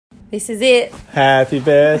This is it. Happy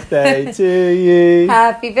birthday to you.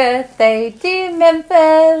 Happy birthday, dear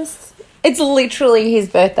Memphis. It's literally his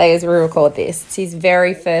birthday as we record this. It's his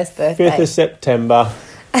very first birthday. 5th of September.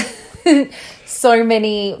 So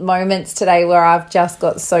many moments today where I've just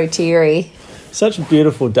got so teary. Such a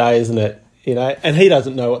beautiful day, isn't it? You know, and he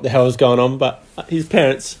doesn't know what the hell is going on, but his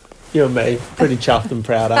parents, you and me, pretty chuffed and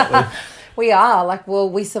proud, aren't we? We are.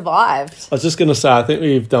 We survived. I was just going to say, I think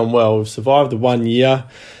we've done well. We've survived the 1 year.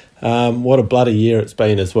 What a bloody year it's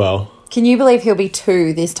been as well. Can you believe he'll be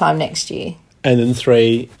 2 this time next year? And then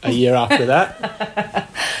 3 a year after that.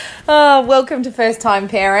 Oh, welcome to First Time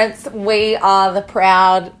Parents. We are the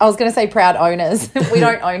proud owners. We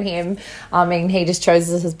don't own him. I mean, he just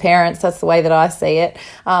chose us as parents. That's the way that I see it.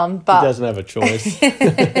 But he doesn't have a choice.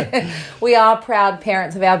 We are proud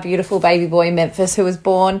parents of our beautiful baby boy, Memphis, who was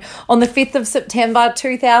born on the 5th of September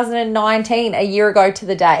 2019, a year ago to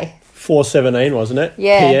the day. 4:17, wasn't it?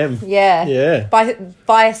 Yeah. PM. Yeah.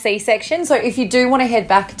 By a C-section. So if you do want to head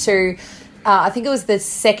back to... I think it was the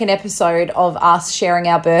second episode of us sharing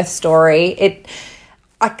our birth story.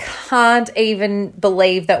 I can't even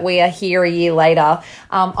believe that we are here a year later.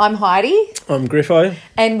 I'm Heidi. I'm Griffo.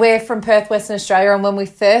 And we're from Perth, Western Australia. And when we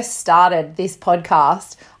first started this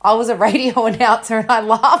podcast, I was a radio announcer, and I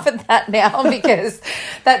laugh at that now because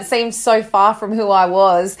that seems so far from who I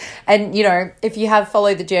was. And, you know, if you have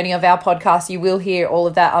followed the journey of our podcast, you will hear all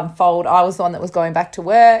of that unfold. I was the one that was going back to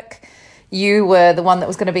work. You were the one that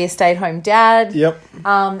was going to be a stay-at-home dad. Yep.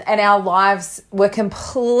 And our lives were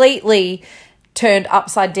completely turned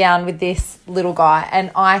upside down with this little guy. And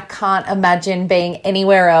I can't imagine being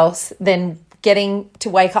anywhere else than getting to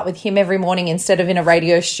wake up with him every morning instead of in a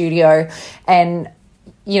radio studio. And,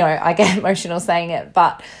 you know, I get emotional saying it,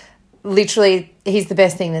 but literally he's the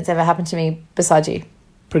best thing that's ever happened to me besides you.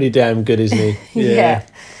 Pretty damn good, isn't he? Yeah.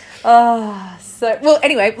 Well,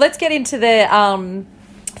 anyway, let's get into the...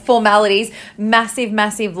 formalities.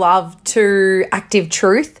 Massive love to Active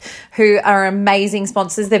Truth, who are amazing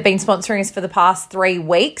sponsors. They've been sponsoring us for the past 3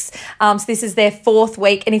 weeks. So this is their 4th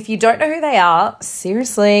week. And if you don't know who they are,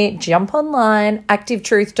 seriously, jump online,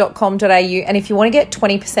 activetruth.com.au. And if you want to get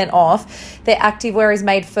 20% off, their activewear is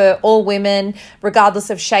made for all women, regardless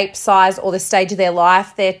of shape, size, or the stage of their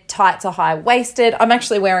life. Their tights are high-waisted. I'm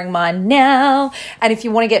actually wearing mine now. And if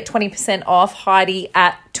you want to get 20% off, Heidi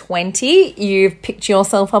at 20, you've picked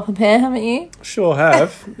yourself up a pair, haven't you? Sure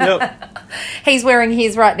have. Yep. He's wearing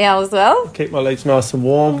his right now as well. Keep my legs nice and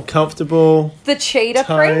warm, comfortable. The cheetah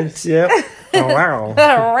print. Yep. Oh, wow.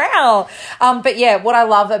 Wow. But yeah, what I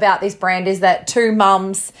love about this brand is that 2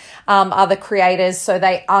 mums are the creators, so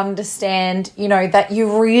they understand, you know, that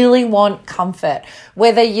you really want comfort,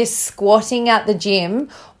 whether you're squatting at the gym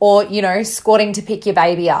or, you know, squatting to pick your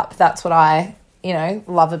baby up. That's what I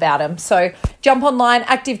love about them. So jump online,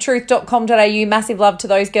 activetruth.com.au. Massive love to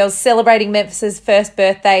those girls celebrating Memphis's first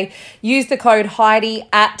birthday. Use the code Heidi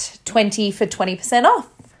at 20 for 20% off.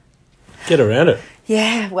 Get around it.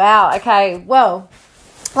 Yeah, wow. Okay, well,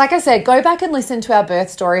 like I said, go back and listen to our birth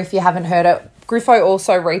story if you haven't heard it. Griffo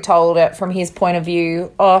also retold it from his point of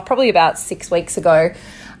view, probably about 6 weeks ago.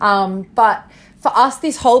 But for us,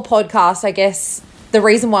 this whole podcast, I guess, the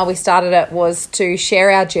reason why we started it was to share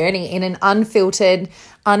our journey in an unfiltered,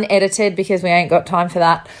 unedited, because we ain't got time for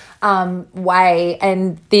that, way.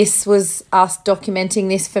 And this was us documenting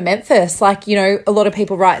this for Memphis. Like, you know, a lot of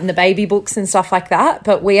people write in the baby books and stuff like that,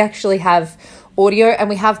 but we actually have audio and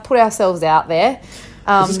we have put ourselves out there.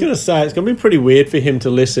 I was just going to say, it's going to be pretty weird for him to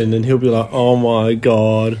listen and he'll be like, oh my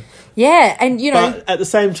God. Yeah, and, you know... But at the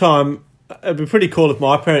same time, it'd be pretty cool if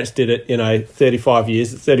my parents did it, you know, 34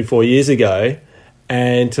 years ago,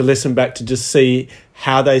 and to listen back to just see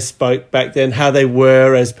how they spoke back then, how they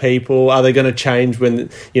were as people. Are they going to change when,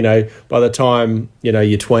 you know, by the time, you know,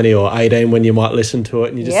 you're 20 or 18 when you might listen to it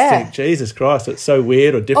and you just think, Jesus Christ, it's so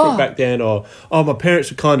weird or different back then, or, oh, my parents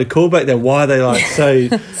were kind of cool back then. Why are they like so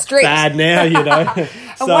bad now, you know?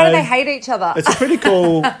 And why do they hate each other? It's a pretty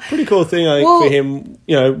cool thing, I think, for him,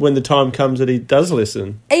 you know, when the time comes that he does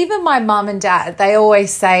listen. Even my mum and dad, they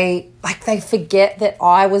always say, like, they forget that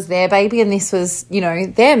I was their baby and this was, you know,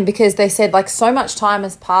 them, because they said, like, so much time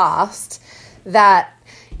has passed that,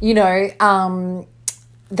 you know,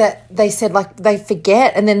 that they said, like, they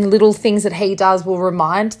forget, and then the little things that he does will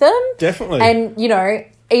remind them. Definitely. And, you know,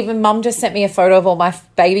 even mum just sent me a photo of all my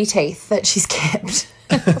baby teeth that she's kept.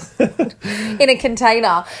 In a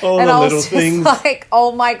container. All and the I was little just things. like,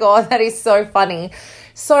 oh my God, that is so funny.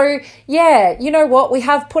 So, yeah, you know what? We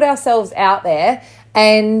have put ourselves out there,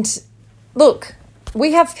 and look,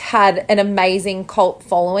 we have had an amazing cult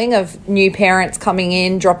following of new parents coming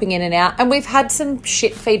in, dropping in and out, and we've had some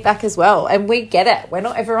shit feedback as well, and we get it. We're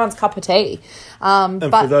not everyone's cup of tea. And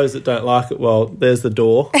for those that don't like it, well, there's the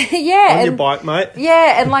door. Yeah. On your bike, mate.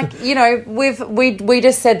 Yeah, and like, you know, we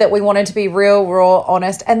just said that we wanted to be real, raw,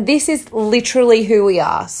 honest, and this is literally who we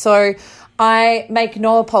are. So I make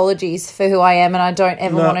no apologies for who I am, and I don't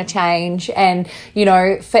ever want to change. And, you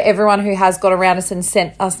know, for everyone who has got around us and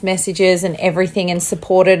sent us messages and everything and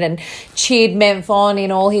supported and cheered Memph on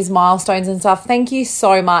in all his milestones and stuff, thank you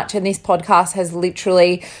so much. And this podcast has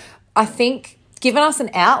literally, I think, given us an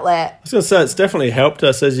outlet. I was going to say, it's definitely helped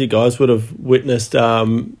us, as you guys would have witnessed,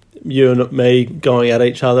 you and me going at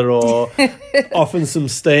each other or offing some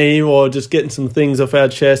steam or just getting some things off our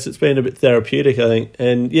chest. It's been a bit therapeutic, I think.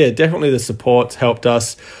 And, yeah, definitely the support's helped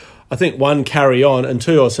us, I think, one, carry on, and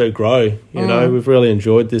two, also grow. You know, we've really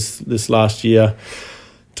enjoyed this last year,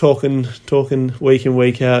 talking week in,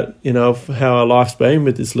 week out, you know, of how our life's been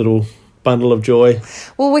with this little bundle of joy.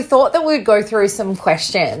 Well, we thought that we'd go through some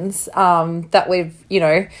questions that we've, you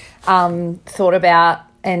know, thought about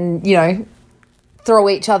and, you know, throw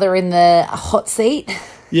each other in the hot seat.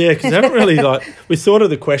 Yeah, because I haven't really, we thought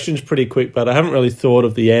of the questions pretty quick, but I haven't really thought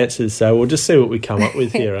of the answers, so we'll just see what we come up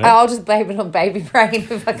with here, eh? I'll just blame it on baby brain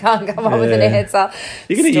if I can't come up with an answer.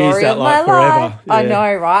 You're going to use that forever. Yeah. I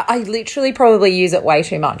know, right? I literally probably use it way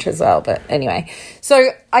too much as well, but anyway.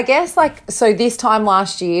 So I guess, this time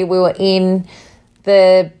last year we were in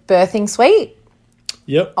the birthing suite.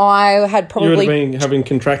 Yep. I had probably... You would have been having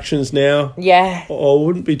contractions now. Yeah. Or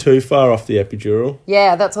wouldn't be too far off the epidural.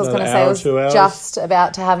 Yeah, that's what I was going to say. I was just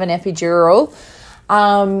about to have an epidural.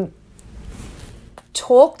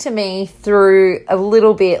 Talk to me through a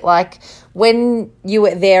little bit, like, when you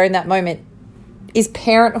were there in that moment, is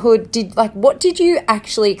parenthood... what did you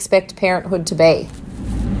actually expect parenthood to be?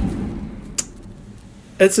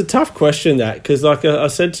 It's a tough question, that, because like I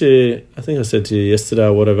said to you, I think I said to you yesterday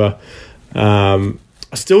or whatever,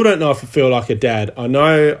 I still don't know if I feel like a dad. I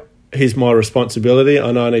know he's my responsibility.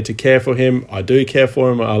 I know I need to care for him. I do care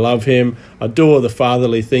for him. I love him. I do all the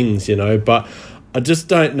fatherly things, you know, but I just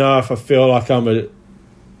don't know if I feel like I'm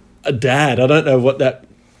a dad. I don't know what that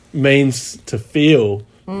means to feel.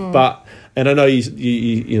 But, and I know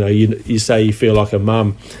you say you feel like a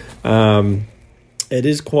mum. It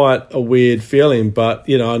is quite a weird feeling, but,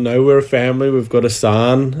 you know, I know we're a family. We've got a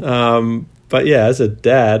son. But yeah, as a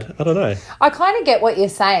dad, I don't know. I kind of get what you're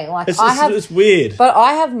saying. Like, it's weird. But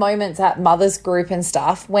I have moments at mother's group and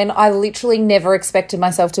stuff when I literally never expected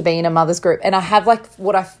myself to be in a mother's group, and I have like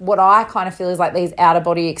what I kind of feel is like these out of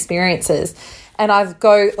body experiences, and I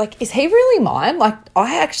go like, is he really mine? Like,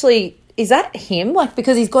 is that him? Like,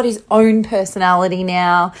 because he's got his own personality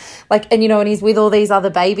now. Like, and, you know, and he's with all these other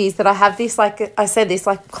babies that I have this, like, I said, this,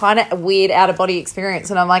 like, kind of weird out-of-body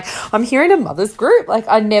experience. And I'm like, I'm here in a mother's group. Like,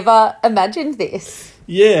 I never imagined this.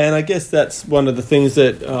 Yeah, and I guess that's one of the things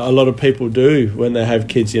that a lot of people do when they have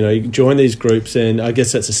kids. You know, you join these groups, and I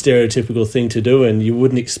guess that's a stereotypical thing to do, and you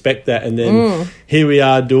wouldn't expect that. And then here we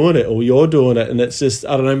are doing it, or you're doing it. And it's just,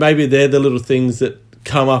 I don't know, maybe they're the little things that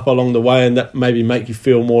come up along the way and that maybe make you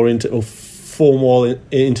feel more into or fall more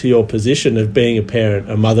into your position of being a parent,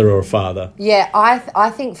 a mother or a father. Yeah, I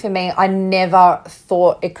think for me, I never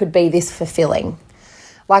thought it could be this fulfilling.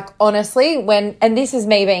 Like, honestly, and this is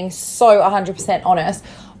me being so 100% honest,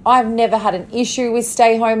 I've never had an issue with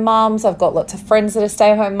stay-home mums. I've got lots of friends that are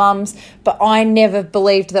stay-home mums, but I never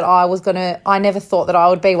believed that I never thought that I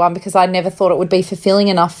would be one, because I never thought it would be fulfilling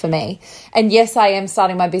enough for me. And yes, I am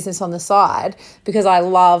starting my business on the side because I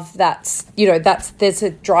love there's a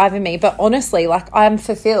drive in me. But honestly, like, I'm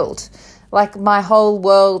fulfilled. Like, my whole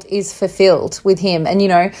world is fulfilled with him. And, you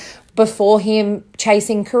know, before him,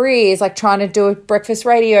 chasing careers, like trying to do a breakfast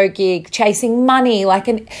radio gig, chasing money,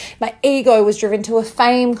 my ego was driven to a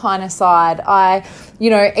fame kind of side. I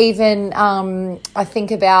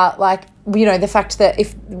think about, like, you know, the fact that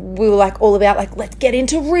if we were like all about like, let's get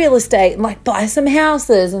into real estate and like buy some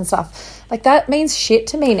houses and stuff, like that means shit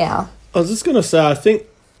to me now. I was just going to say, I think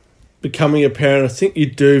becoming a parent, I think you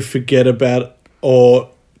do forget about or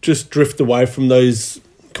just drift away from those,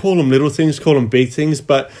 call them little things, call them big things,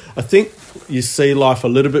 but I think you see life a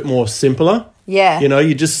little bit more simpler. Yeah. You know,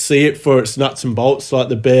 you just see it for its nuts and bolts, like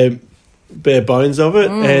the bare bones of it.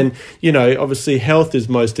 And, you know, obviously health is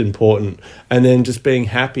most important, and then just being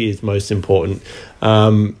happy is most important.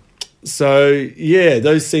 So, yeah,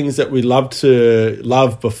 those things that we loved to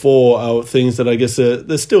love before are things that I guess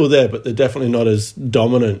they're still there, but they're definitely not as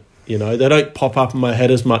dominant. You know, they don't pop up in my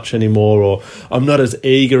head as much anymore, or I'm not as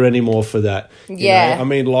eager anymore for that. Yeah. You know? I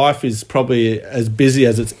mean, life is probably as busy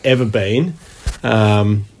as it's ever been.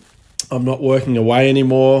 I'm not working away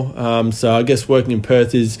anymore. So I guess working in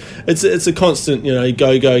Perth it's a constant, you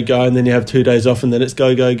go, and then you have 2 days off and then it's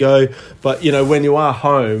go, go. But, when you are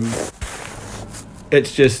home,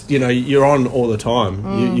 it's just, you're on all the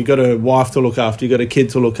time. You got a wife to look after, you got a kid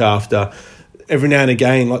to look after. Every now and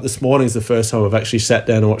again, like this morning's the first time I've actually sat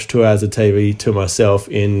down and watched 2 hours of TV to myself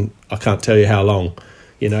in, I can't tell you how long.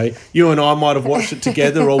 You and I might have watched it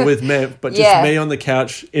together or with Mev, but just me on the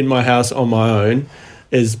couch in my house on my own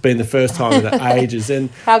has been the first time in ages. And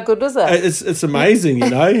how good was it? It's amazing,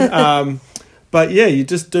 But yeah, you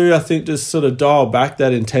just do, I think, just sort of dial back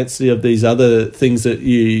that intensity of these other things that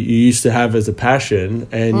you used to have as a passion,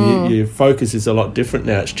 and your focus is a lot different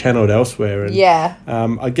now. It's channeled elsewhere. And,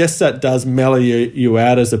 I guess that does mellow you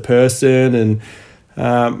out as a person and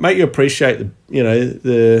make you appreciate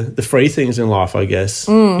the free things in life, I guess.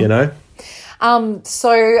 So,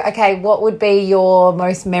 okay, what would be your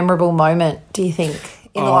most memorable moment, do you think,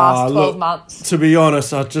 in the last 12 months? To be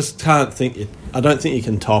honest, I just can't think I don't think you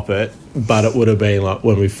can top it, but it would have been like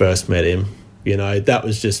when we first met him. That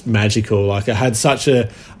was just magical. Like, I had such a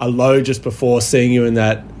low just before seeing you in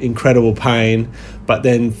that incredible pain, but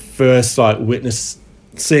then first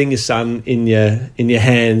seeing your son in your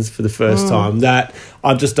hands for the first time, that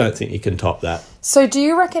I just don't think you can top that. So do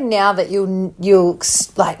you reckon now that you'll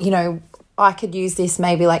I could use this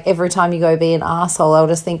maybe like every time you go be an arsehole, I'll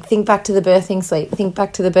just think back to the birthing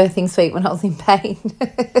suite when I was in pain.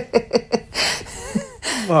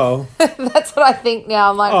 Well, that's what I think now.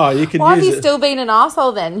 I'm like, why have you still been an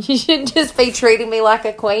arsehole then? You should just be treating me like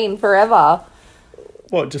a queen forever.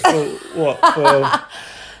 What, just for a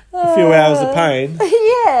few hours of pain?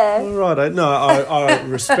 Yeah. Right. No, I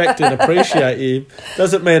respect and appreciate you.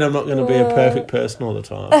 Doesn't mean I'm not going to be a perfect person all the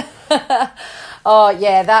time. Oh,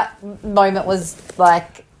 yeah, that moment was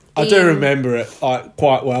like... I do remember it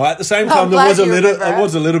quite well. At the same time, it was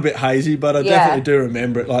a little bit hazy, but I definitely do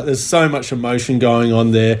remember it. Like, there's so much emotion going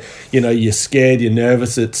on there. You're scared, you're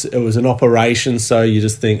nervous. It was an operation, so you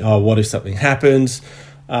just think, oh, what if something happens?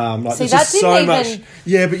 There's just so much.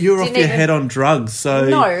 Yeah, but you were off your head on drugs, so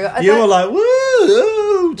you were like,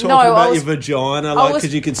 woo, talking about your vagina,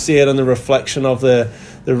 because you could see it on the reflection of the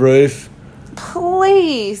roof.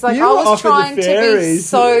 Please, I was trying to be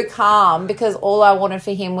so calm because all I wanted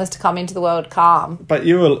for him was to come into the world calm. But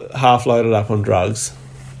you were half loaded up on drugs.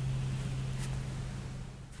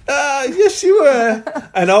 Yes, you were.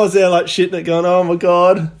 And I was there like shitting it, going, oh my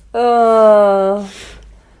God.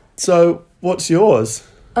 So, what's yours?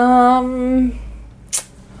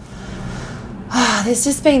 There's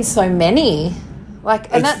just been so many.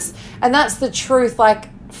 And that's the truth,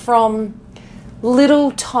 from little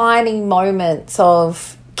tiny moments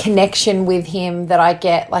of connection with him that I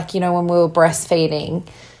get, when we were breastfeeding.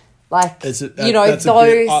 I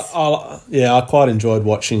quite enjoyed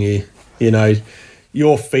watching you.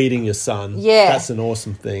 You're feeding your son. Yeah. That's an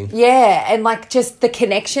awesome thing. Yeah, and just the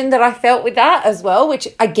connection that I felt with that as well, which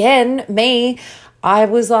again, I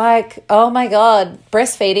was like, oh my God,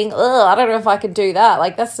 breastfeeding, I don't know if I could do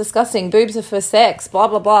that. That's disgusting. Boobs are for sex, blah,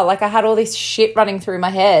 blah, blah. I had all this shit running through my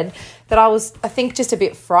head that I was, I think, just a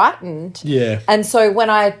bit frightened. Yeah. And so when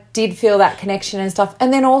I did feel that connection and stuff,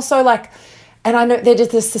 and then also and I know they're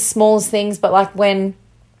just the smallest things, but when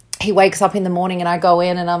he wakes up in the morning and I go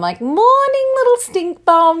in and I'm like, morning, little stink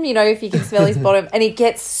bum, if you can smell his bottom, and he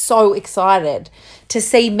gets so excited to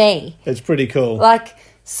see me. It's pretty cool.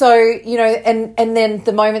 So, and then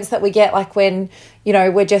the moments that we get, when,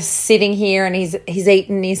 we're just sitting here and he's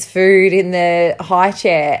eating his food in the high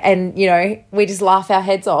chair and, we just laugh our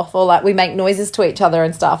heads off, or we make noises to each other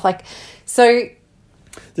and stuff. So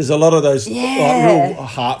there's a lot of those real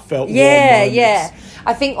heartfelt warm moments. Yeah.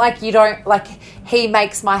 I think you don't, he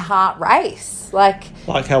makes my heart race. Like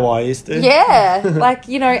how I used to. Yeah.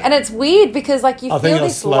 And it's weird because you feel this love. I think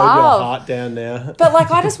I've slowed your heart down now. But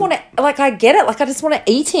I just want to, I get it. I just want to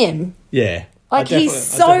eat him. Yeah. He's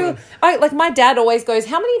so, my dad always goes,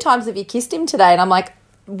 how many times have you kissed him today? And I'm like,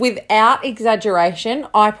 without exaggeration,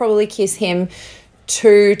 I probably kiss him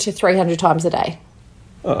 200 to 300 times a day.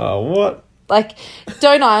 Oh, what?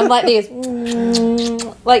 Don't I? I'm like this.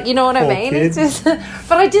 You know what I mean? Kid. It's just,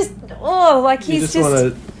 but I just, he's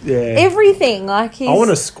just yeah. everything. He's. I want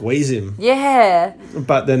to squeeze him. Yeah.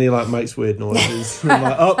 But then he makes weird noises. I'm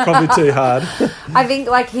like, oh, probably too hard. I think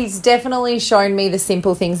he's definitely shown me the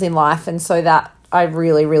simple things in life, and so that I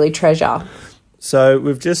really, really treasure. So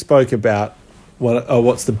we've just spoke about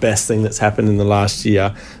what's the best thing that's happened in the last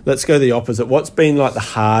year. Let's go the opposite. What's been the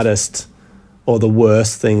hardest or the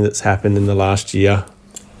worst thing that's happened in the last year?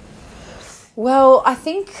 Well, I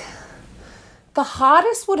think the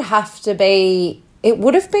hardest would have to be, it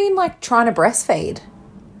would have been trying to breastfeed.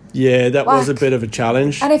 Yeah, that was a bit of a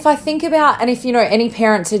challenge. And if I think about, and if, you know, any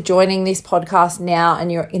parents are joining this podcast now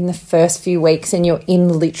and you're in the first few weeks and you're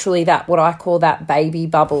in literally that, what I call that baby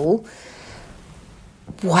bubble,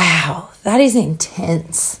 wow, that is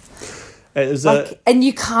intense. It was and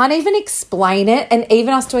you can't even explain it. And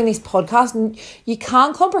even us doing this podcast, you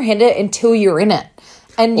can't comprehend it until you're in it.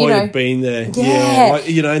 And, you know, you've been there. Yeah. Like,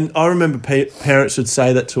 you know, and I remember parents would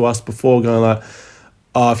say that to us before, going like,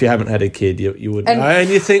 oh, if you haven't had a kid, you wouldn't know. And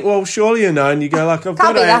you think, well, surely you know. And you go like, I've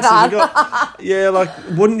got answers. Yeah, like,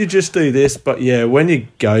 wouldn't you just do this? But, yeah, when you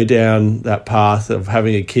go down that path of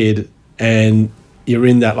having a kid and you're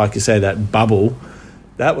in that, like you say, that bubble,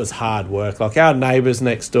 that was hard work. Like our neighbours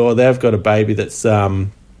next door, they've got a baby that's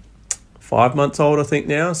 5 months old, I think,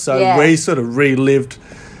 now. So we sort of relived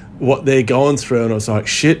what they're going through. And I was like,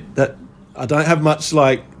 shit, that I don't have much,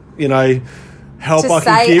 like, you know, help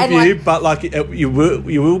I can give you, but like you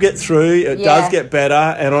will get through. It does get better,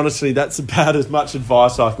 and honestly, that's about as much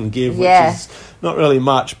advice I can give, which is not really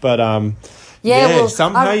much, but well,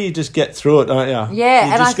 somehow you just get through it, don't you?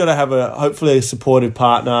 Yeah, you just got to have hopefully a supportive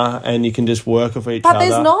partner, and you can just work with each other.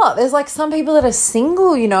 But there's like some people that are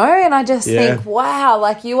single, you know, and I just think, wow,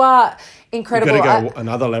 like you are incredible. You've got to go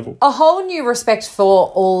another level. A whole new respect for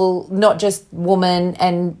all, not just woman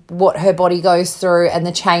and what her body goes through and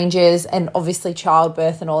the changes and obviously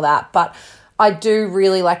childbirth and all that. But I do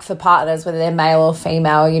really like for partners, whether they're male or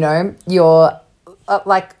female, you know, you're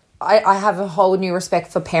like, I have a whole new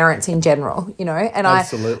respect for parents in general, you know. And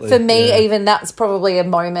absolutely. For me, even that's probably a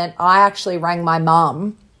moment. I actually rang my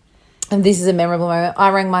mum. And this is a memorable moment. I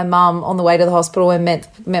rang my mum on the way to the hospital when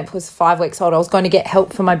Mep was 5 weeks old. I was going to get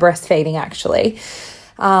help for my breastfeeding, actually.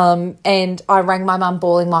 And I rang my mum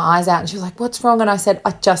bawling my eyes out, and she was like, what's wrong? And I said,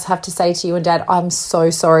 I just have to say to you and Dad, I'm so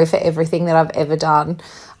sorry for everything that I've ever done.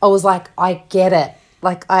 I was like, I get it.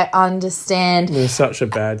 Like, I understand. You're such a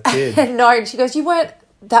bad kid. No, and she goes, you weren't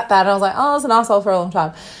that bad. And I was like, oh, I was an asshole for a long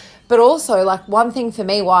time. But also, like, one thing for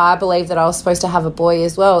me why I believe that I was supposed to have a boy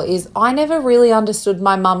as well is I never really understood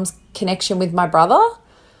my mum's connection with my brother.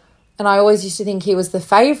 And I always used to think he was the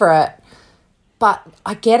favourite. But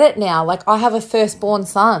I get it now. Like, I have a firstborn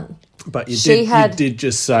son. But you did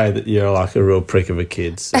just say that you're like a real prick of a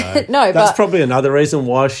kid. So that's probably another reason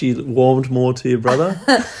why she warmed more to your brother.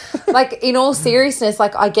 Like, in all seriousness,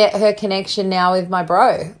 like, I get her connection now with my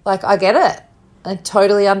bro. Like, I get it. I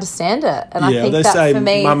totally understand it. And I think that for me...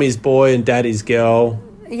 they say mummy's boy and daddy's girl.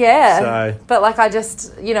 Yeah. So. But, like, I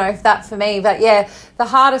just, you know, that for me. But, yeah, the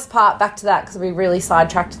hardest part, back to that, because we really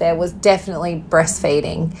sidetracked there, was definitely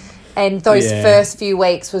breastfeeding. And those first few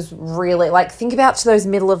weeks was really, like, think about those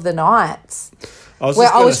middle of the nights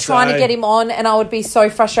where I was trying to get him on and I would be so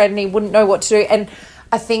frustrated and he wouldn't know what to do. And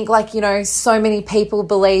I think, like, you know, so many people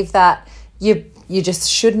believe that you just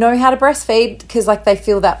should know how to breastfeed because, like, they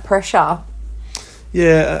feel that pressure.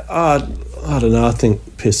 Yeah, I don't know. I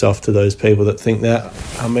think piss off to those people that think that.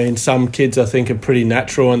 I mean, some kids I think are pretty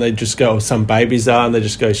natural and they just go, or some babies are, and they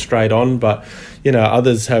just go straight on. But, you know,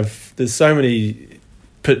 others have, there's so many,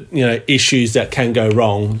 you know, issues that can go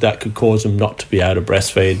wrong that could cause them not to be able to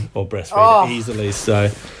breastfeed or breastfeed easily.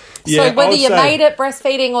 So, yeah. So whether you made it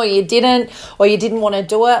breastfeeding or you didn't want to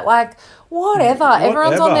do it, like, whatever.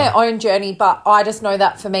 Everyone's on their own journey. But I just know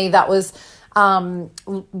that for me, that was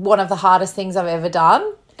one of the hardest things I've ever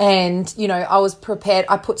done. And, you know, I was prepared.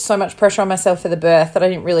 I put so much pressure on myself for the birth that I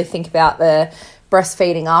didn't really think about the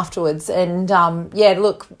breastfeeding afterwards. And,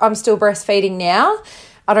 look, I'm still breastfeeding now.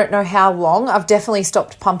 I don't know how long. I've definitely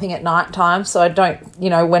stopped pumping at night time, so I don't, you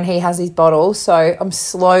know, when he has his bottle. So I'm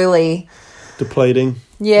slowly... depleting.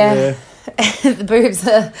 Yeah. The boobs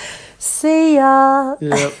are... See ya.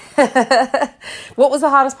 Yep. What was the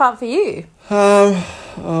hardest part for you?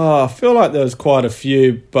 I feel like there was quite a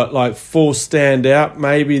few, but like full stand out,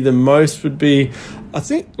 maybe the most would be, I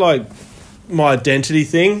think, like my identity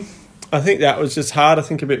thing. I think that was just hard, I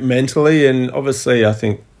think a bit mentally, and obviously I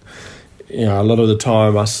think, you know, a lot of the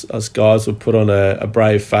time us guys would put on a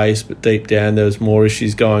brave face, but deep down there was more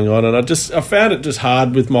issues going on, and I found it just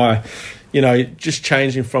hard with my, you know, just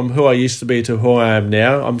changing from who I used to be to who I am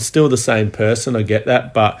now. I'm still the same person, I get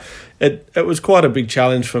that, but it was quite a big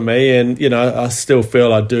challenge for me, and, you know, I still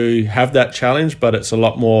feel I do have that challenge, but it's a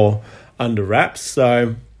lot more under wraps.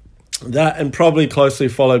 So that, and probably closely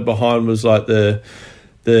followed behind, was like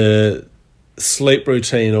the sleep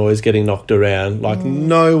routine always getting knocked around. Like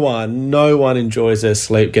no one enjoys their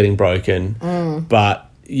sleep getting broken, but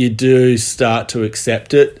you do start to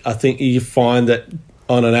accept it. I think you find that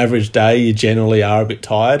on an average day, you generally are a bit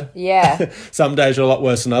tired. Yeah. Some days are a lot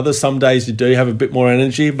worse than others. Some days you do have a bit more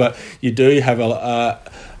energy, but you do have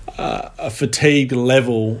a fatigue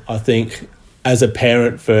level, I think, as a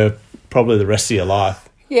parent for probably the rest of your life.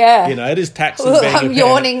 Yeah. You know, it is taxing Well, being a I'm parent.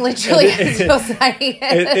 yawning literally as you're saying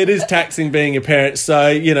it. It is taxing being a parent. So,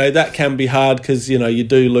 you know, that can be hard because, you know, you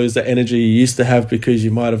do lose the energy you used to have because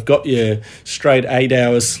you might have got your straight 8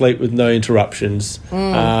 hours sleep with no interruptions.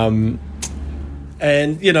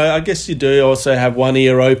 And, you know, I guess you do also have one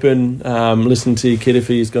ear open, listen to your kid if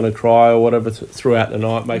he's going to cry or whatever throughout the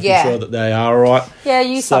night, making sure that they are all right. Yeah,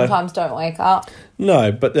 you sometimes don't wake up.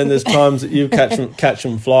 No, but then there's times that you catch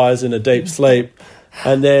them flies in a deep sleep.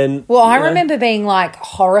 And then... Well, I remember being, like,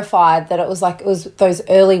 horrified that it was those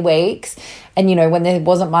early weeks and, you know, when there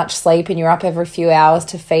wasn't much sleep and you're up every few hours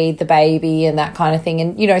to feed the baby and that kind of thing.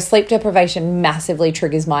 And, you know, sleep deprivation massively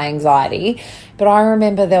triggers my anxiety. But I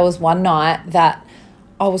remember there was one night that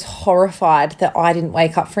I was horrified that I didn't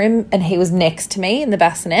wake up for him and he was next to me in the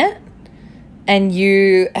bassinet. And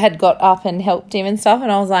you had got up and helped him and stuff.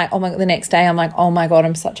 And I was like, the next day I'm like, oh my God,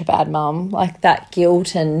 I'm such a bad mum. Like that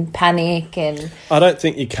guilt and panic and... I don't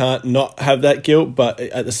think you can't not have that guilt, but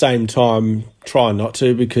at the same time, try not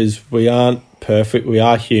to because we aren't perfect. We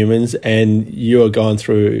are humans and you are going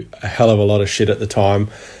through a hell of a lot of shit at the time.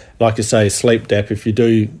 Like you say, sleep dep, if you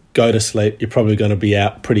do go to sleep, you're probably going to be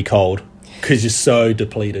out pretty cold. Because you're so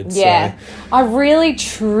depleted. Yeah. So. I really,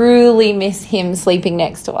 truly miss him sleeping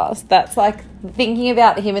next to us. That's like thinking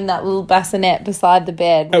about him in that little bassinet beside the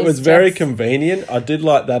bed. It was very convenient. I did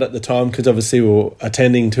like that at the time because obviously we were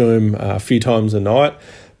attending to him a few times a night.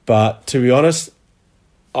 But to be honest,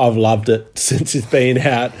 I've loved it since it's been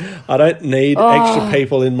out. I don't need extra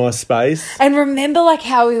people in my space. And remember like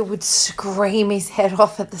how he would scream his head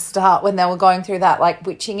off at the start when they were going through that like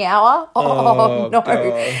witching hour? Oh no.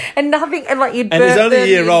 God. And nothing, and like you'd And he's only a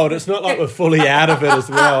year old. It's not like we're fully out of it as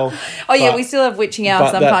well. Oh yeah, we still have witching hour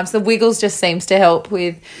sometimes. The Wiggles just seems to help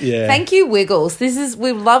with. Yeah. Thank you, Wiggles.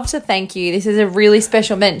 We'd love to thank you. This is a really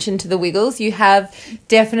special mention to the Wiggles. You have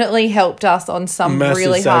definitely helped us on some Massive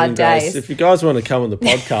really hard days. If you guys want to come on the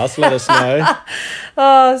podcast, let us know.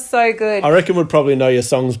 Oh, so good. I reckon we'd probably know your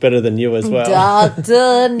songs better than you as well.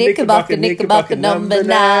 Doctor Knickerbocker number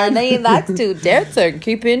 9. He likes to dance and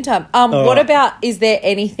keep in time. What about, is there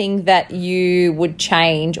anything that you would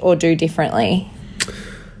change or do differently?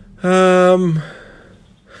 Well,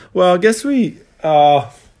 I guess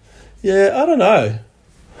I don't know.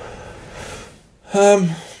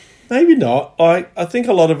 Maybe not. I think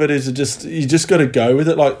a lot of it is you just got to go with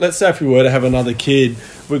it. Like, let's say if we were to have another kid,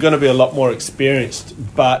 we're going to be a lot more experienced.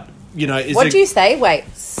 But, you know... What do you say? Wait,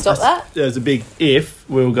 stop that. There's a big if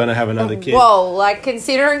we were going to have another kid. Whoa, like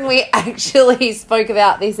considering we actually spoke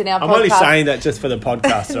about this in our podcast. I'm only saying that just for the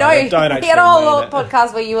podcast. No, I don't actually we had a whole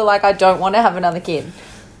podcast where you were like, I don't want to have another kid.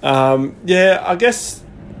 Yeah, I guess...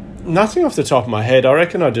 Nothing off the top of my head. I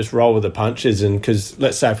reckon I'd just roll with the punches, and because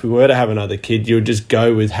let's say if we were to have another kid, you would just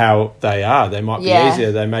go with how they are. They might be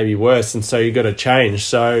easier, they may be worse, and so you got to change.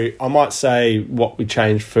 So I might say what we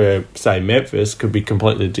changed for, say, Memphis could be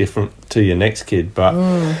completely different to your next kid, but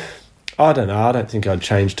I don't know. I don't think I'd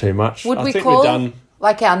change too much. Would I we think call we're done.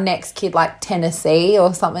 Like our next kid like Tennessee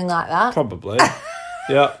or something like that? Probably,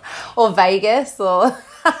 yeah. Or Vegas or...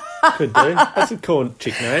 Could do. That's a cool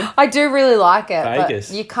chick name. I do really like it. Vegas.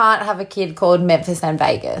 But you can't have a kid called Memphis and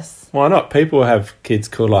Vegas. Why not? People have kids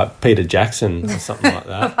called like Peter Jackson or something like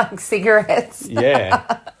that. Like cigarettes. Yeah.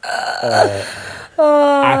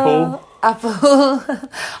 Apple.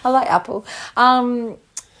 I like Apple.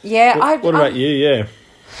 Yeah. What about you? Yeah.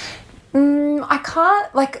 I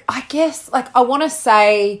can't, like, I guess, like, I want to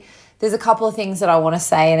say... There's a couple of things that I want to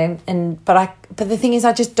say, but the thing is,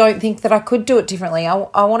 I just don't think that I could do it differently.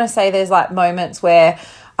 I want to say there's like moments where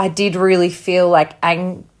I did really feel like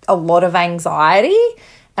a lot of anxiety,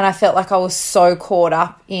 and I felt like I was so caught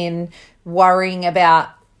up in worrying about,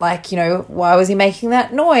 like, you know, why was he making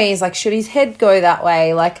that noise? Like, should his head go that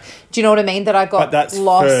way? Like, do you know what I mean? That I got But that's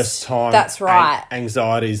lost. First time. That's right.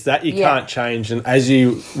 Anxieties that you can't change. And as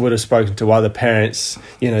you would have spoken to other parents,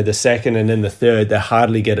 you know, the second and then the third, they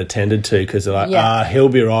hardly get attended to because they're like, he'll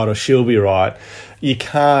be right or she'll be right. You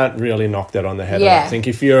can't really knock that on the head. I think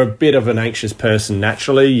if you're a bit of an anxious person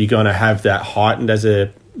naturally, you're going to have that heightened as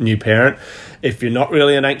a new parent. If you're not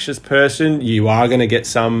really an anxious person, you are going to get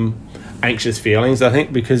some anxious feelings, I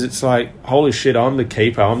think, because it's like, holy shit, I'm the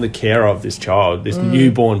keeper, I'm the carer of this child, this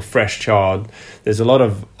newborn, fresh child. There's a lot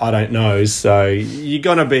of I don't knows, so you're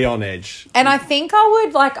going to be on edge. And I think I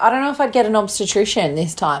would, like, I don't know if I'd get an obstetrician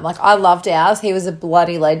this time. Like, I loved ours. He was a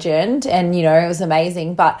bloody legend and, you know, it was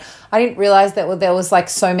amazing. But I didn't realise that there was, like,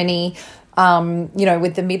 so many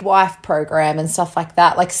with the midwife program and stuff like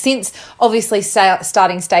that. Like since obviously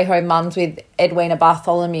starting Stay Home Mums with Edwina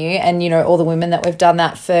Bartholomew and, all the women that we've done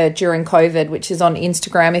that for during COVID, which is on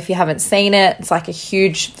Instagram. If you haven't seen it, it's like a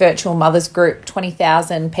huge virtual mothers group,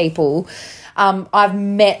 20,000 people. I've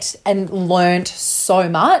met and learned so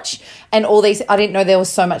much, and all these, I didn't know there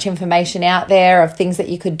was so much information out there of things that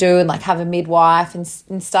you could do and like have a midwife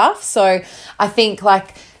and stuff. So I think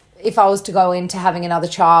like if I was to go into having another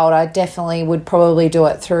child, I definitely would probably do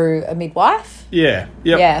it through a midwife. Yeah.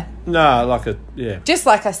 Yep. Yeah. No, Just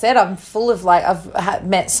like I said, I'm full of I've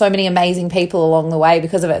met so many amazing people along the way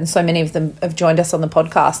because of it, and so many of them have joined us on the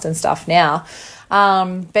podcast and stuff now.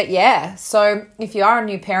 But yeah, so if you are a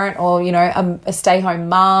new parent or, a stay-home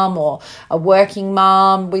mum or a working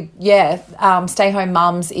mum, Stay-Home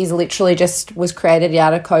Mums is literally was created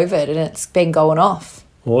out of COVID, and it's been going off.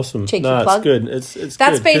 Awesome. Cheeky no, plug. It's good.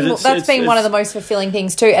 That's been one of the most fulfilling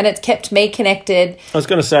things too, and it's kept me connected. I was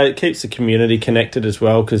going to say it keeps the community connected as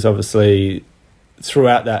well, because obviously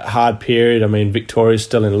throughout that hard period, I mean, Victoria's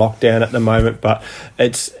still in lockdown at the moment, but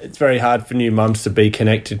it's very hard for new mums to be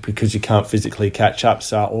connected because you can't physically catch up.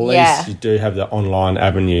 So at least you do have the online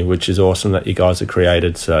avenue, which is awesome that you guys have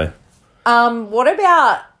created. So, what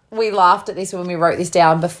about, we laughed at this when we wrote this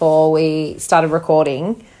down before we started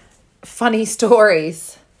recording, funny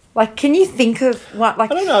stories. Like, can you think of what,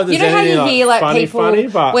 like, I don't know if there's how you anything, hear like funny, people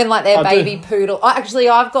but when like their I baby do. poodle. Oh, actually,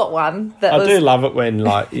 I've got one that I do love it when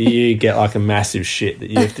like you get like a massive shit that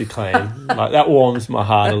you have to clean. Like that warms my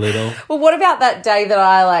heart a little. Well, what about that day that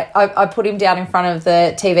I put him down in front of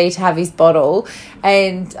the TV to have his bottle,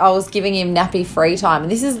 and I was giving him nappy free time,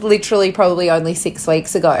 and this is literally probably only 6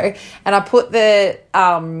 weeks ago, and I put the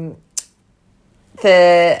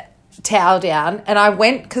towel down, and I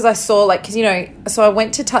went because I saw so I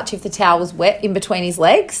went to touch if the towel was wet in between his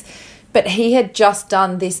legs, but he had just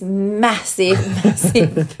done this massive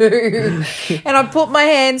poo, and I put my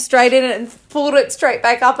hand straight in it and pulled it straight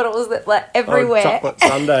back up, and it was like everywhere. Chocolate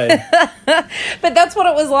sundae. But that's what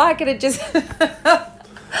it was like, and it just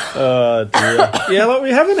Oh dear. Yeah, like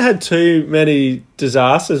we haven't had too many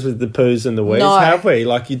disasters with the poos and the wees, have we?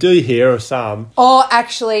 Like you do hear of some. Oh,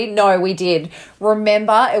 actually, no, we did.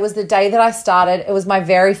 Remember, it was the day that I started. It was my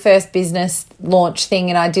very first business launch thing,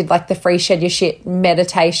 and I did like the free shed your shit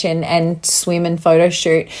meditation and swim and photo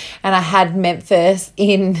shoot, and I had Memphis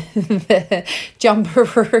in the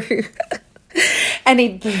jumperoo. And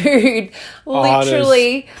he pooed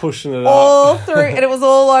literally pushing it all up. through, and it was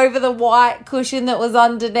all over the white cushion that was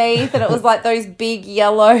underneath, and it was like those big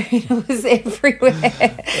yellow, and it was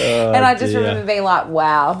everywhere. And I just remember being like,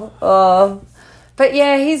 wow. Oh. But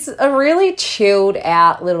yeah, he's a really chilled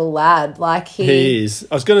out little lad. Like he is.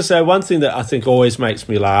 I was going to say one thing that I think always makes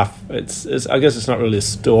me laugh. It's I guess it's not really a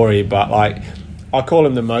story, but like I call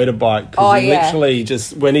him the motorbike because literally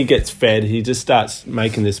just when he gets fed, he just starts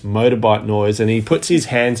making this motorbike noise, and he puts his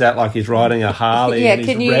hands out like he's riding a Harley and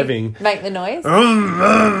he's revving. Make the noise?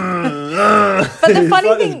 But the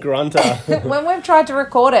funny thing, grunter. When we've tried to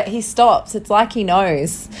record it, he stops. It's like he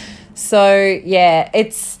knows. So yeah,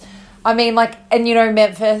 and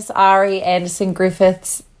Memphis, Ari, Anderson,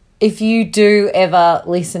 Griffiths, if you do ever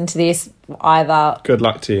listen to this, either... Good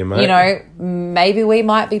luck to you, mate. Maybe we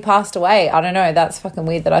might be passed away. I don't know. That's fucking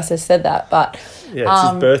weird that I just said that. But yeah,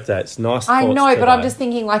 it's his birthday. It's nice. I know, but I'm just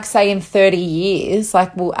thinking, like, say in 30 years,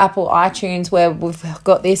 like, will Apple iTunes, where we've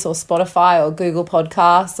got this, or Spotify, or Google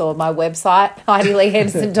Podcasts, or my website,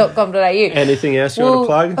 HeidiLeeHenderson.com.au. Anything else you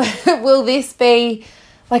want to plug? Will this be...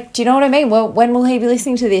 Like, do you know what I mean? Well, when will he be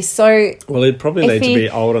listening to this? So, well, he'd probably need to be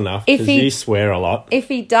old enough because you swear a lot. If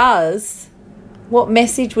he does, what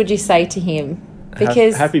message would you say to him?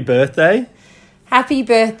 Because happy birthday. Happy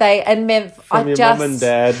birthday, and from your mum and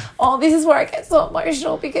dad. Oh, this is where I get so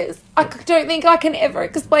emotional because I don't think I can ever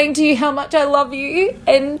explain to you how much I love you.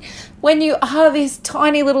 And when you are this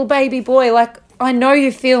tiny little baby boy, like, I know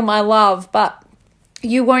you feel my love, but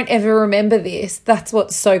you won't ever remember this. That's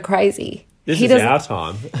what's so crazy. This is our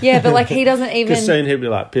time. Yeah, but like he doesn't even... Because soon he'll be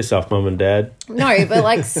like, piss off, mum and dad. No, but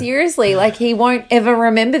like seriously, like he won't ever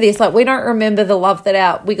remember this. Like we don't remember the love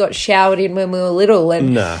that we got showered in when we were little.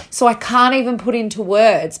 And so I can't even put into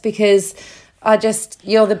words because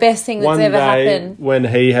you're the best thing that's ever happened. When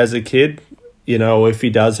he has a kid, or if he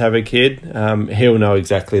does have a kid, he'll know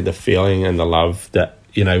exactly the feeling and the love that,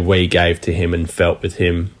 we gave to him and felt with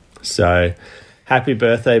him. So... Happy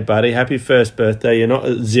birthday, buddy. Happy first birthday. You're not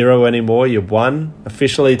at 0 anymore. You're 1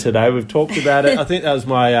 officially today. We've talked about it. I think that was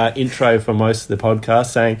my intro for most of the podcast,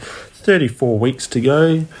 saying 34 weeks to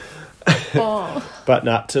go. Oh. But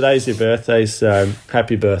no, today's your birthday, so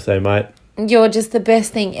happy birthday, mate. You're just the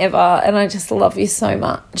best thing ever, and I just love you so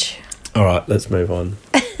much. All right, let's move on.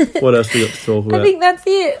 What else we got to talk about? I think that's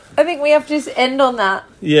it. I think we have to just end on that.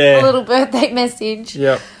 Yeah. A little birthday message.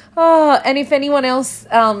 Yep. Oh, and if anyone else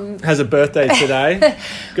has a birthday today,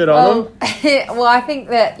 good on them. Well, I think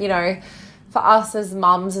that, for us as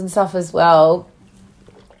mums and stuff as well,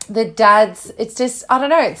 the dads, it's just, I don't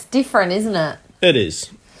know, it's different, isn't it? It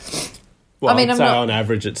is. Well, I'd say not, on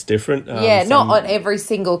average it's different. Not on every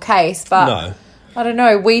single case, but no. I don't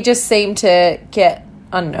know, we just seem to get,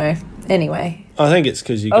 I don't know, anyway. I think it's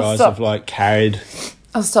because you guys have carried...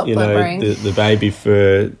 I'll stop blabbering. The baby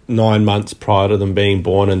for 9 months prior to them being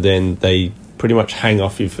born, and then they pretty much hang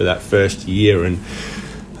off you for that first year, and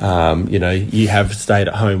you have stayed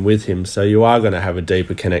at home with him, so you are going to have a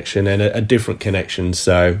deeper connection and a different connection.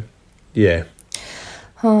 So, yeah.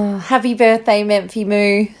 Oh, happy birthday, Memphi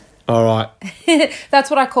Moo. All right. That's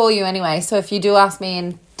what I call you anyway. So if you do ask me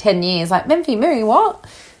in 10 years, like, Memphi Moo, what?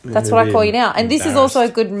 That's what I call you now. And this is also a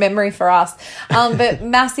good memory for us. But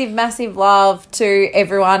massive, massive love to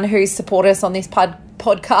everyone who support us on this podcast.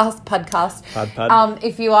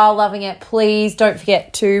 If you are loving it, please don't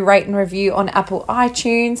forget to rate and review on Apple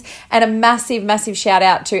iTunes. And a massive, massive shout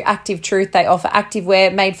out to Active Truth. They offer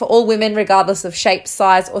activewear made for all women, regardless of shape,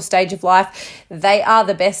 size, or stage of life. They are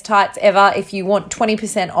the best tights ever. If you want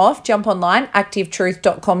 20% off, jump online,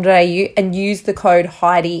 activetruth.com.au, and use the code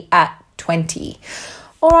Heidi at 20.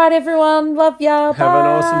 All right, everyone. Love ya. Have an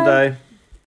awesome day.